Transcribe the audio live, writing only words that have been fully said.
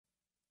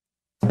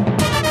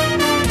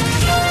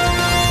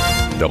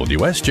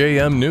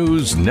WSJM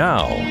News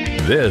Now.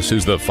 This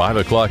is the 5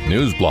 o'clock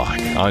news block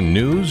on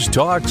News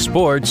Talk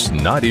Sports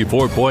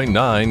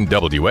 94.9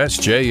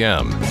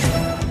 WSJM.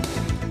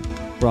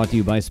 Brought to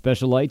you by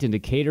Special Light in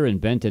Decatur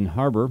and Benton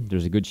Harbor.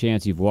 There's a good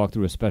chance you've walked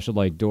through a Special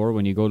Light door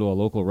when you go to a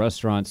local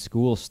restaurant,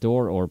 school,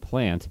 store, or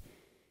plant.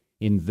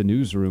 In the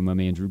newsroom, I'm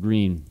Andrew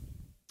Green.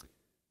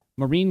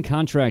 Marine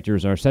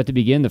contractors are set to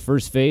begin the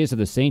first phase of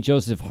the St.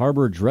 Joseph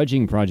Harbor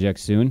dredging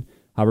project soon.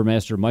 Harbor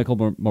Master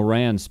Michael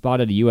Moran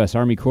spotted a U.S.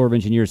 Army Corps of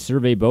Engineers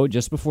survey boat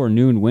just before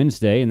noon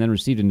Wednesday and then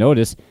received a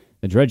notice.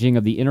 The dredging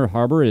of the inner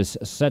harbor is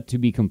set to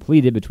be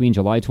completed between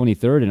July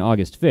 23rd and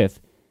August 5th.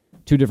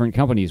 Two different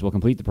companies will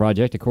complete the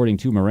project, according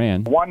to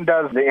Moran. One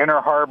does the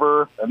inner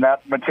harbor, and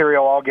that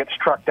material all gets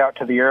trucked out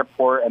to the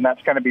airport, and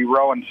that's going to be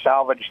Rowan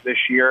Salvage this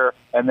year.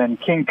 And then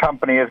King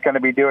Company is going to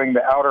be doing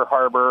the outer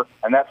harbor,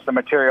 and that's the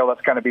material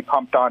that's going to be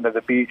pumped onto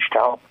the beach to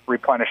help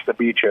replenish the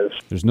beaches.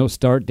 There's no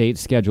start date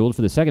scheduled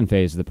for the second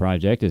phase of the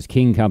project as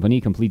King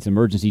Company completes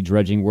emergency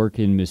dredging work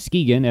in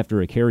Muskegon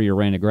after a carrier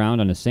ran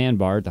aground on a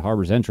sandbar at the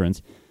harbor's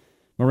entrance.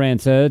 Moran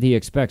said he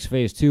expects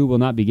phase 2 will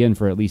not begin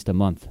for at least a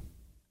month.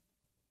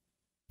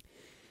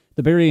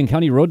 The Berrien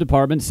County Road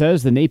Department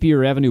says the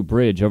Napier Avenue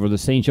Bridge over the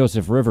St.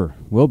 Joseph River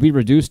will be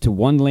reduced to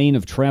one lane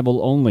of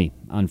travel only.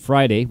 On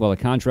Friday, while a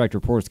contractor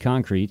pours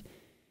concrete,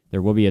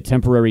 there will be a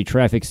temporary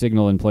traffic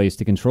signal in place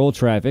to control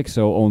traffic,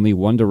 so only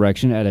one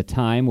direction at a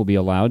time will be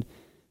allowed.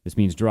 This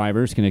means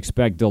drivers can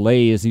expect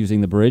delays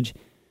using the bridge.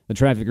 The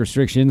traffic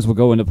restrictions will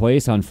go into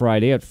place on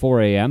Friday at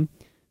 4 a.m.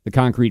 The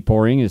concrete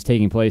pouring is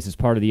taking place as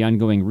part of the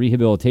ongoing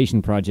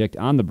rehabilitation project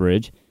on the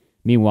bridge.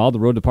 Meanwhile, the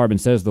road department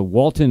says the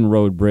Walton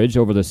Road Bridge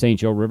over the St.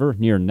 Joe River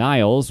near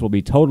Niles will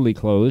be totally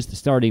closed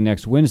starting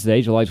next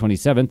Wednesday, July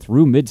 27th,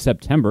 through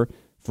mid-September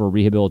for a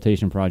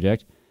rehabilitation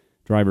project.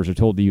 Drivers are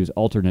told to use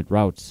alternate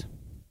routes.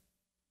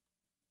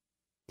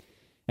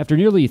 After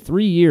nearly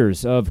 3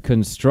 years of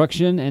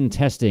construction and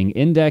testing,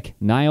 Indec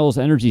Niles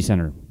Energy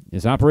Center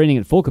is operating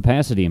at full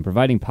capacity and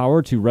providing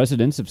power to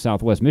residents of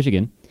Southwest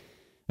Michigan.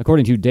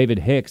 According to David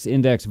Hicks,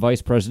 Indec's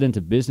Vice President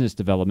of Business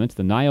Development,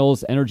 the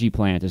Niles Energy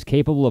Plant is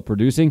capable of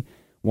producing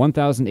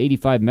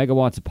 1,085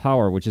 megawatts of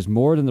power, which is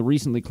more than the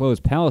recently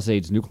closed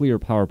Palisades nuclear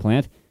power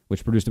plant,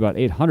 which produced about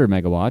 800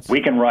 megawatts.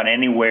 We can run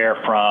anywhere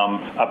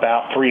from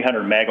about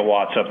 300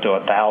 megawatts up to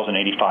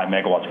 1,085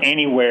 megawatts.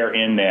 Anywhere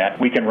in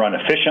that, we can run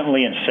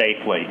efficiently and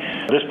safely.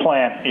 This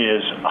plant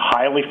is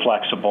highly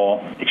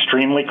flexible,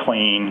 extremely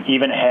clean,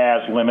 even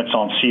has limits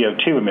on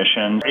CO2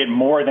 emissions. It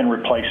more than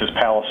replaces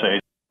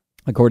Palisades.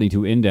 According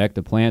to Indec,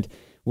 the plant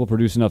will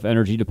produce enough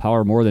energy to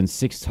power more than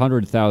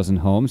 600,000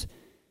 homes.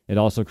 It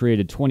also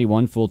created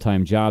 21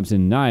 full-time jobs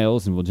in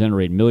Niles and will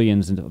generate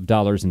millions of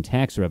dollars in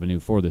tax revenue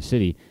for the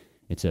city.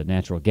 It's a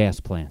natural gas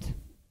plant.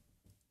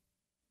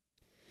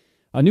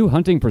 A new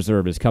hunting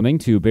preserve is coming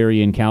to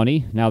Berrien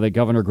County now that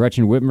Governor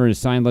Gretchen Whitmer has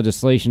signed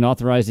legislation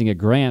authorizing a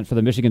grant for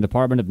the Michigan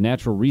Department of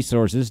Natural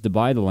Resources to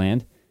buy the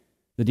land.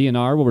 The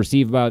DNR will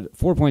receive about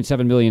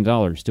 $4.7 million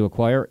to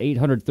acquire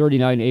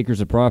 839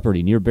 acres of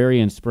property near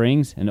Berrien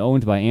Springs and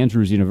owned by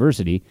Andrews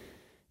University.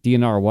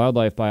 DNR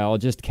wildlife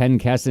biologist Ken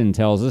Kessin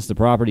tells us the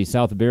property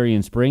south of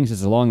Berrien Springs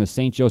is along the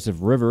St. Joseph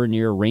River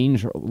near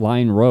Range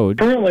Line Road.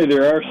 Currently,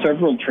 there are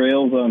several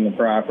trails on the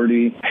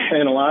property,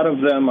 and a lot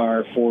of them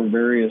are for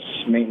various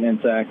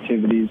maintenance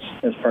activities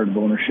as part of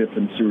ownership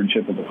and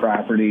stewardship of the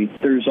property.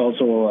 There's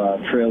also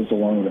trails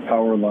along the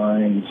power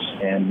lines,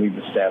 and we've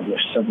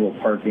established several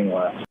parking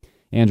lots.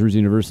 Andrews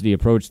University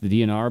approached the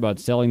DNR about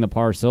selling the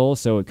parcel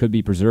so it could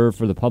be preserved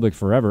for the public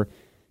forever.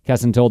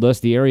 Kessin told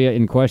us the area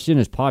in question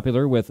is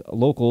popular with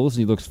locals, and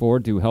he looks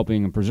forward to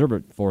helping preserve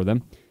it for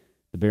them.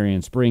 The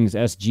Berrien Springs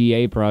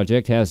SGA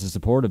project has the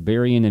support of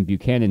Berrien and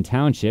Buchanan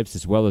Townships,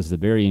 as well as the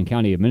Berrien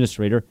County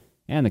Administrator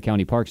and the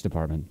County Parks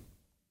Department.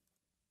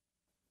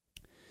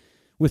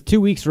 With 2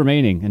 weeks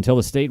remaining until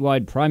the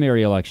statewide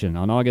primary election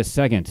on August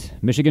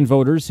 2nd, Michigan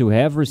voters who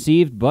have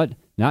received but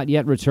not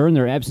yet returned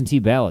their absentee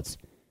ballots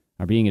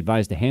are being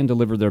advised to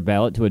hand-deliver their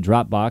ballot to a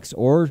drop box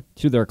or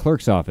to their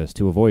clerk's office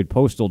to avoid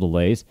postal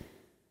delays.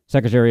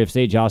 Secretary of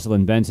State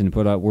Jocelyn Benson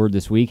put out word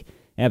this week.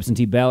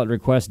 Absentee ballot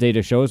request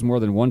data shows more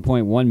than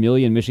 1.1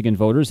 million Michigan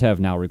voters have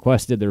now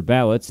requested their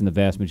ballots, and the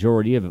vast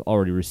majority have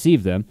already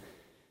received them.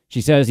 She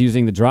says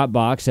using the drop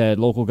box at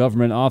local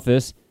government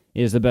office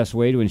is the best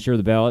way to ensure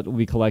the ballot will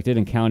be collected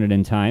and counted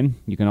in time.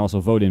 You can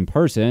also vote in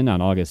person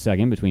on August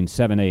 2nd between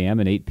 7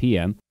 a.m. and 8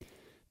 p.m.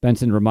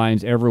 Benson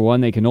reminds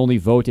everyone they can only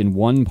vote in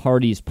one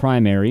party's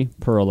primary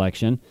per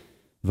election.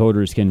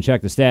 Voters can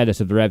check the status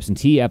of their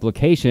absentee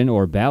application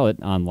or ballot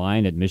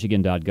online at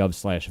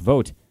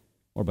michigan.gov/vote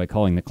or by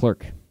calling the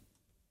clerk.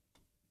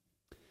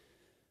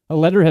 A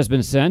letter has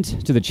been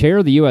sent to the chair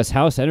of the U.S.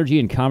 House Energy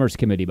and Commerce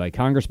Committee by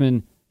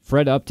Congressman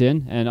Fred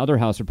Upton and other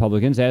House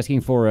Republicans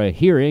asking for a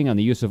hearing on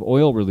the use of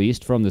oil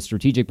released from the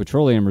Strategic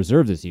Petroleum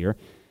Reserve this year.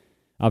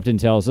 Upton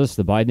tells us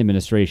the Biden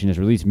administration has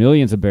released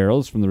millions of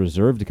barrels from the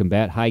reserve to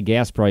combat high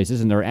gas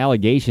prices, and there are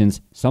allegations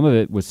some of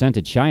it was sent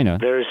to China.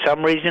 There is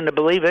some reason to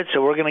believe it,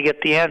 so we're going to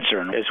get the answer.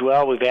 And as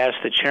well, we've asked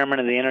the new chairman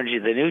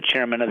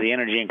of the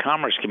Energy and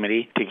Commerce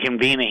Committee to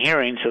convene a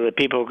hearing so that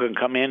people can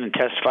come in and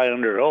testify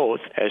under oath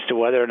as to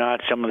whether or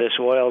not some of this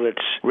oil that's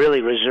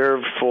really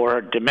reserved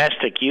for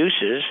domestic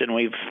uses, and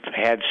we've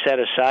had set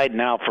aside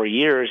now for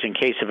years in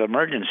case of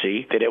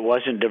emergency, that it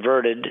wasn't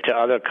diverted to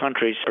other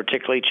countries,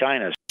 particularly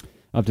China's.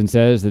 Upton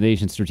says the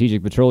nation's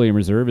strategic petroleum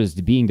reserve is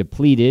being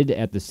depleted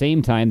at the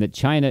same time that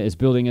China is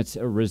building its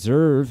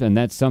reserve, and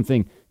that's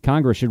something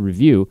Congress should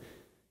review.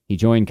 He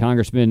joined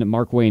Congressman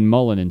Markwayne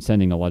Mullin in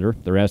sending a letter.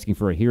 They're asking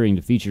for a hearing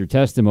to feature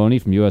testimony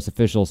from U.S.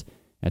 officials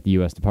at the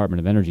U.S. Department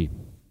of Energy.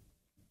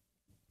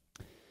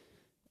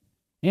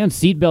 And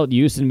seatbelt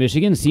use in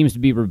Michigan seems to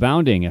be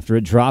rebounding after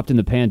it dropped in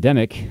the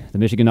pandemic. The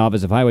Michigan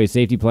Office of Highway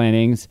Safety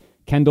Planning's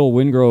Kendall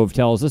Wingrove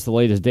tells us the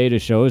latest data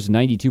shows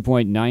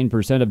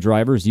 92.9% of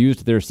drivers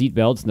used their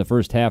seatbelts in the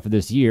first half of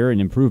this year, an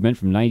improvement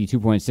from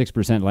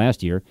 92.6%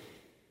 last year.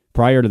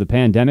 Prior to the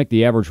pandemic,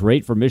 the average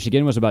rate for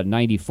Michigan was about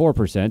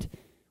 94%.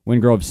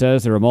 Wingrove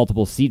says there are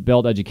multiple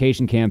seatbelt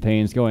education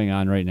campaigns going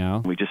on right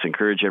now. We just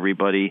encourage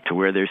everybody to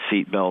wear their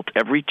seatbelt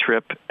every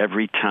trip,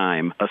 every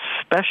time,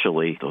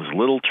 especially those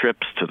little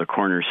trips to the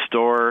corner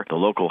store, the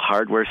local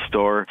hardware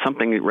store,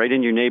 something right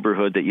in your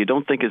neighborhood that you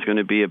don't think is going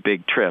to be a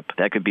big trip.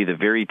 That could be the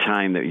very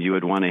time that you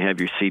would want to have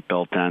your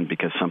seatbelt on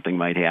because something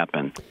might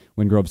happen.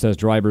 Wingrove says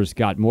drivers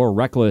got more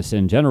reckless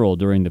in general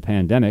during the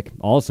pandemic.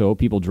 Also,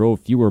 people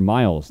drove fewer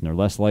miles, and they're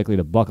less likely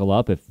to buckle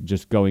up if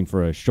just going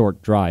for a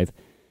short drive.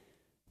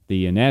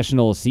 The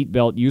national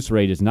seatbelt use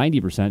rate is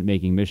 90%,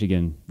 making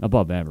Michigan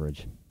above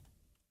average.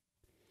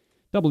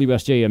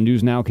 WSJM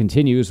News Now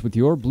continues with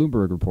your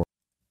Bloomberg Report.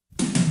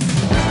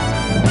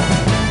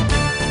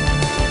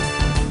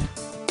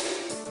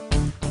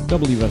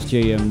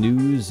 WSJM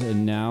News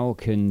Now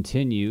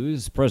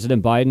continues.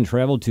 President Biden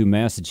traveled to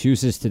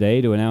Massachusetts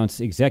today to announce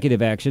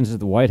executive actions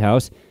at the White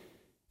House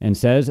and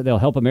says they'll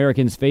help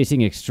Americans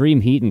facing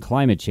extreme heat and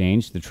climate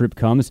change. The trip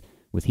comes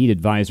with heat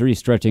advisories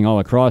stretching all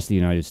across the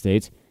United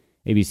States.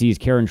 ABC's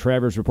Karen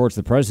Travers reports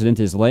the president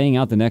is laying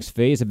out the next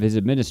phase of his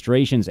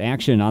administration's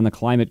action on the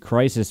climate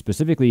crisis,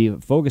 specifically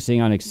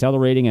focusing on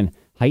accelerating and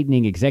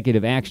heightening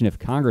executive action if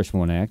Congress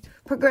won't act.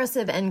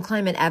 Progressive and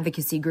climate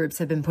advocacy groups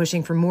have been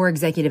pushing for more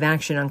executive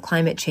action on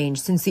climate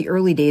change since the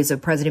early days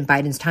of President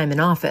Biden's time in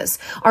office,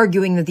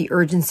 arguing that the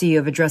urgency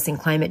of addressing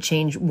climate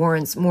change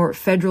warrants more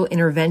federal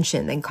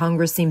intervention than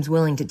Congress seems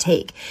willing to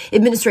take.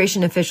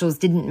 Administration officials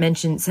didn't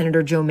mention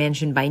Senator Joe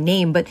Manchin by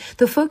name, but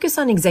the focus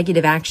on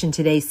executive action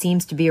today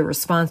seems to be a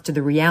response to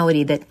the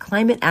reality that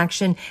climate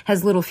action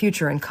has little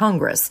future in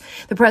Congress.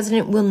 The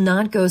president will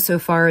not go so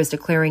far as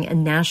declaring a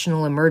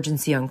national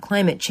emergency on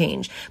climate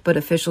change, but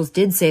officials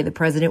did say the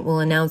president will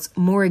announce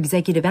more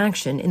executive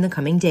action in the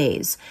coming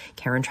days.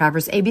 Karen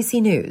Travers,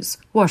 ABC News,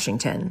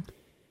 Washington.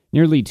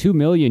 Nearly 2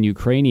 million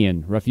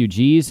Ukrainian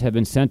refugees have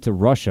been sent to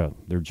Russia.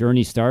 Their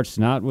journey starts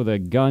not with a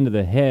gun to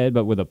the head,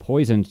 but with a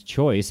poisoned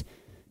choice: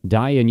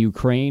 die in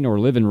Ukraine or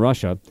live in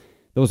Russia.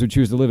 Those who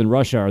choose to live in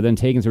Russia are then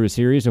taken through a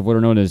series of what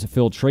are known as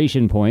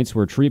filtration points,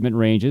 where treatment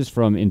ranges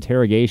from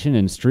interrogation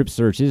and strip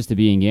searches to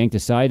being yanked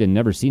aside and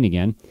never seen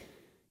again.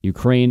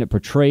 Ukraine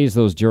portrays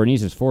those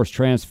journeys as forced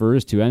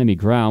transfers to enemy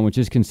ground, which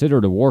is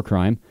considered a war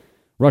crime.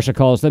 Russia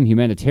calls them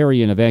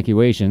humanitarian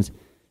evacuations.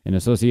 An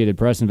Associated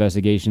Press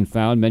investigation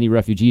found many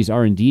refugees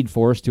are indeed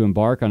forced to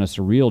embark on a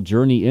surreal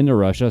journey into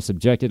Russia,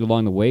 subjected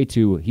along the way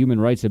to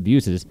human rights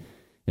abuses.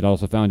 It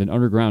also found an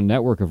underground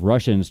network of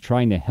Russians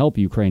trying to help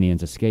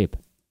Ukrainians escape.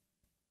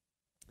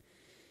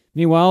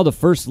 Meanwhile, the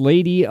First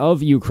Lady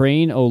of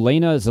Ukraine,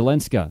 Olena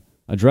Zelenska,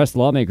 addressed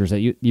lawmakers at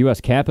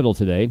U.S. Capitol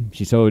today.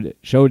 She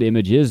showed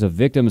images of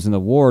victims in the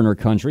war in her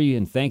country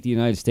and thanked the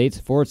United States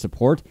for its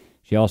support.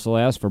 She also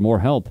asked for more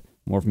help.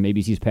 More from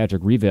ABC's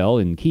Patrick Revell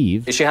in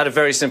Kyiv. She had a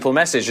very simple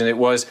message, and it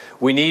was,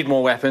 we need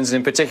more weapons, and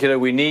in particular,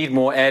 we need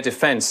more air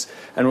defense.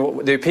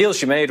 And the appeal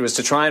she made was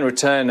to try and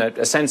return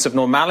a sense of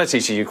normality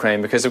to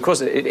Ukraine, because, of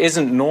course, it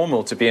isn't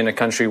normal to be in a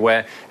country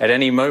where at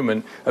any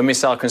moment a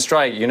missile can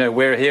strike. You know,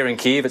 we're here in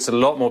Kyiv. It's a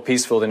lot more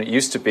peaceful than it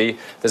used to be.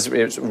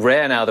 It's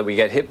rare now that we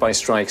get hit by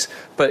strikes,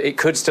 but it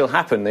could still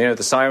happen. You know,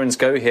 the sirens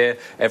go here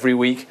every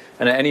week,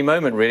 and at any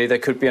moment, really, there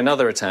could be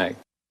another attack.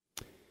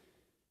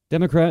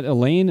 Democrat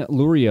Elaine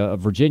Luria of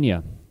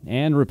Virginia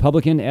and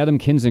Republican Adam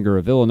Kinzinger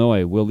of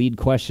Illinois will lead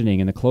questioning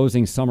in the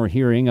closing summer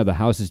hearing of the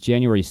House's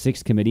January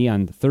 6th committee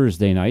on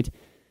Thursday night.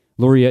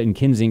 Luria and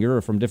Kinzinger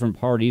are from different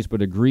parties,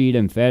 but agreed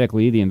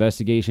emphatically the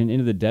investigation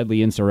into the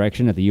deadly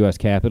insurrection at the U.S.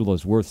 Capitol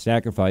is worth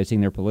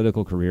sacrificing their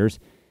political careers.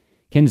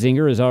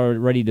 Kinzinger has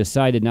already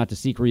decided not to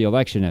seek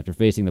re-election after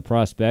facing the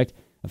prospect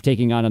of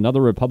taking on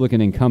another Republican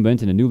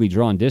incumbent in a newly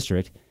drawn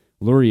district.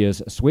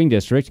 Luria's swing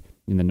district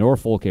in the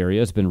Norfolk area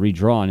has been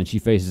redrawn, and she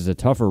faces a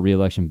tougher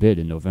re-election bid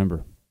in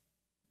November.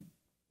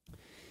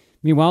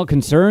 Meanwhile,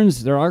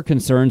 there are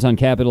concerns on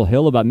Capitol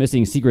Hill about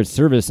missing Secret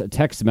Service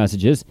text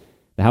messages.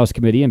 The House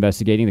committee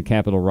investigating the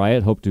Capitol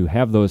riot hoped to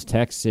have those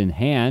texts in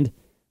hand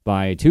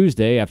by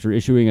Tuesday after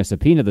issuing a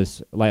subpoena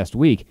this last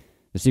week.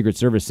 The Secret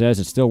Service says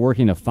it's still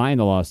working to find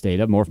the lost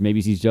data. More from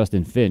ABC's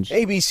Justin Finch.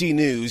 ABC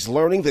News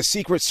learning the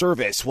Secret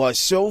Service was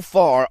so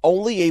far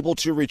only able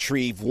to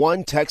retrieve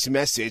one text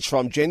message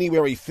from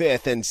January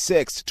 5th and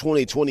 6th,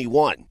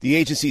 2021. The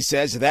agency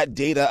says that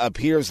data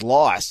appears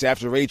lost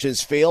after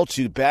agents failed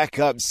to back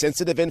up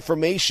sensitive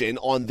information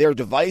on their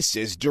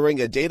devices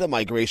during a data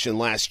migration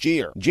last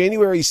year.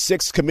 January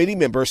 6th committee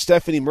member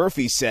Stephanie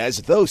Murphy says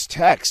those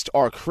texts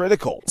are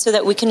critical. So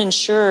that we can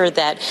ensure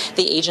that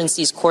the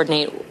agencies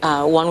coordinate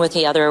one with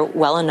the other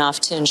well enough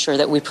to ensure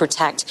that we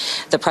protect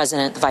the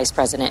president, the vice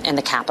president, and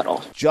the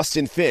Capitol.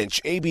 Justin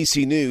Finch,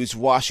 ABC News,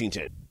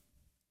 Washington.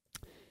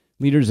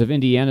 Leaders of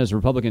Indiana's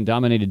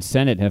Republican-dominated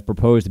Senate have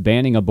proposed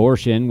banning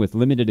abortion with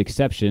limited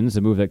exceptions,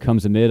 a move that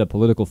comes amid a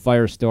political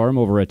firestorm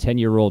over a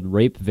 10-year-old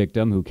rape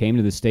victim who came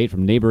to the state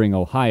from neighboring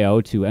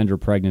Ohio to end her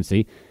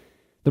pregnancy.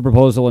 The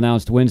proposal,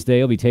 announced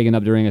Wednesday, will be taken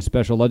up during a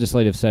special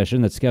legislative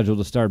session that's scheduled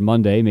to start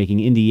Monday,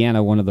 making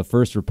Indiana one of the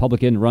first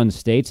Republican-run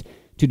states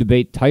to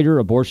debate tighter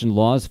abortion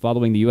laws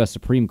following the U.S.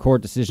 Supreme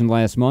Court decision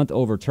last month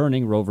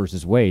overturning Roe v.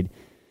 Wade.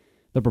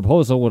 The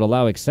proposal would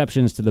allow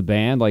exceptions to the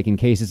ban, like in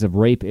cases of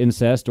rape,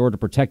 incest, or to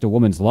protect a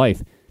woman's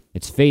life.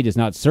 Its fate is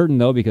not certain,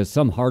 though, because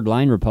some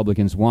hardline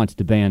Republicans want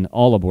to ban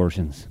all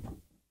abortions.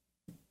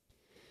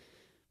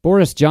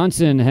 Boris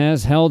Johnson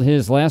has held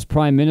his last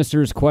Prime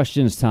Minister's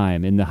questions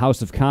time in the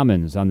House of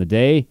Commons on the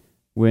day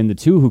when the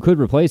two who could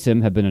replace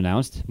him have been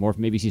announced. More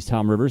from ABC's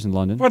Tom Rivers in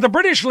London. For the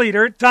British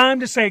leader, time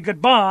to say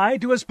goodbye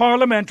to his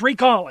parliamentary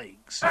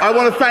colleagues. I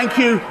want to thank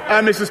you,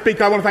 Mr.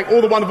 Speaker. I want to thank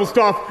all the wonderful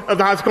staff of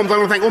the House of Commons. I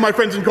want to thank all my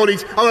friends and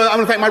colleagues. I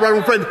want to thank my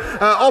right friend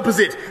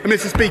opposite,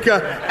 Mr. Speaker.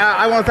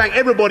 I want to thank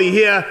everybody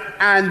here,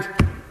 and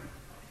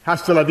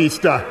hasta la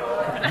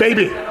vista,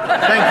 baby.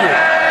 Thank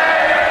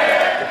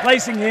you.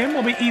 Replacing him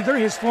will be either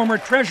his former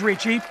Treasury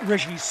Chief,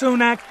 Rishi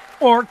Sunak,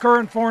 or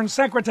current Foreign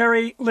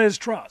Secretary, Liz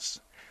Truss.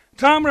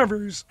 Tom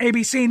Rivers,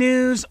 ABC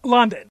News,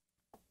 London.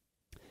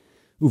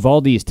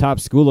 Uvalde's top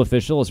school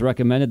official has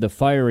recommended the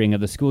firing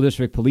of the school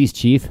district police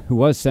chief, who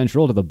was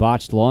central to the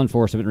botched law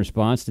enforcement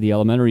response to the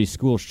elementary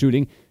school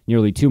shooting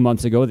nearly 2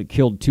 months ago that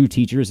killed 2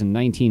 teachers and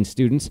 19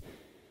 students.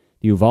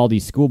 The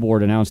Uvalde School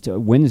Board announced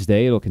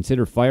Wednesday it will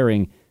consider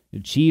firing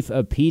Chief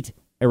Pete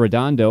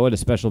Arredondo at a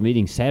special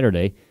meeting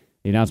Saturday.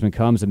 The announcement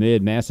comes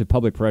amid massive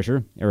public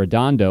pressure.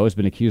 Arredondo has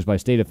been accused by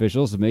state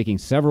officials of making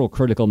several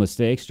critical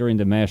mistakes during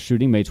the mass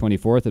shooting May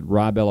 24th at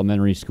Robb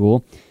Elementary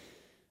School.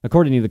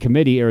 According to the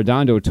committee,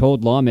 Arredondo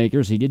told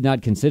lawmakers he did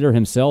not consider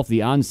himself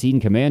the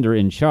on-scene commander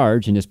in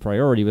charge, and his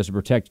priority was to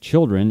protect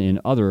children in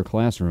other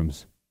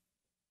classrooms.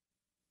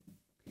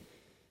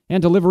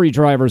 And delivery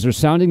drivers are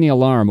sounding the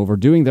alarm over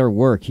doing their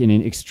work in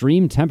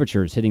extreme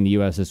temperatures hitting the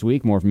U.S. this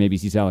week. More from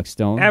ABC's Alex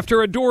Stone.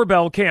 After a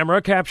doorbell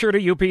camera captured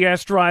a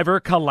UPS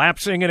driver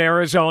collapsing in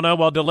Arizona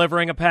while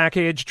delivering a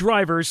package,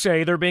 drivers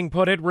say they're being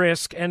put at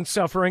risk and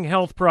suffering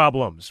health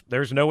problems.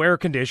 There's no air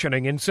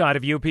conditioning inside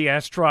of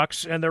UPS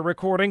trucks, and they're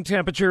recording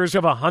temperatures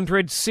of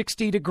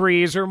 160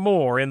 degrees or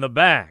more in the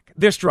back.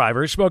 This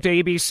driver spoke to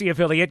ABC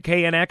affiliate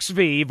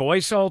KNXV,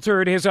 voice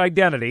altered his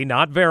identity,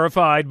 not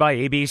verified by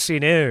ABC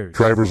News.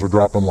 Drivers are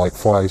dropping like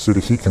flies due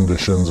to heat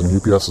conditions, and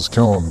UPS is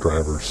killing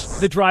drivers.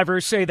 The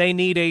drivers say they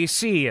need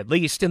AC, at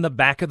least in the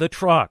back of the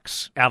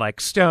trucks.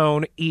 Alex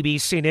Stone,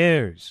 ABC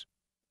News.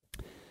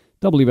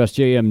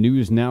 WSJM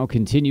News Now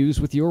continues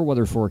with your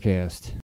weather forecast.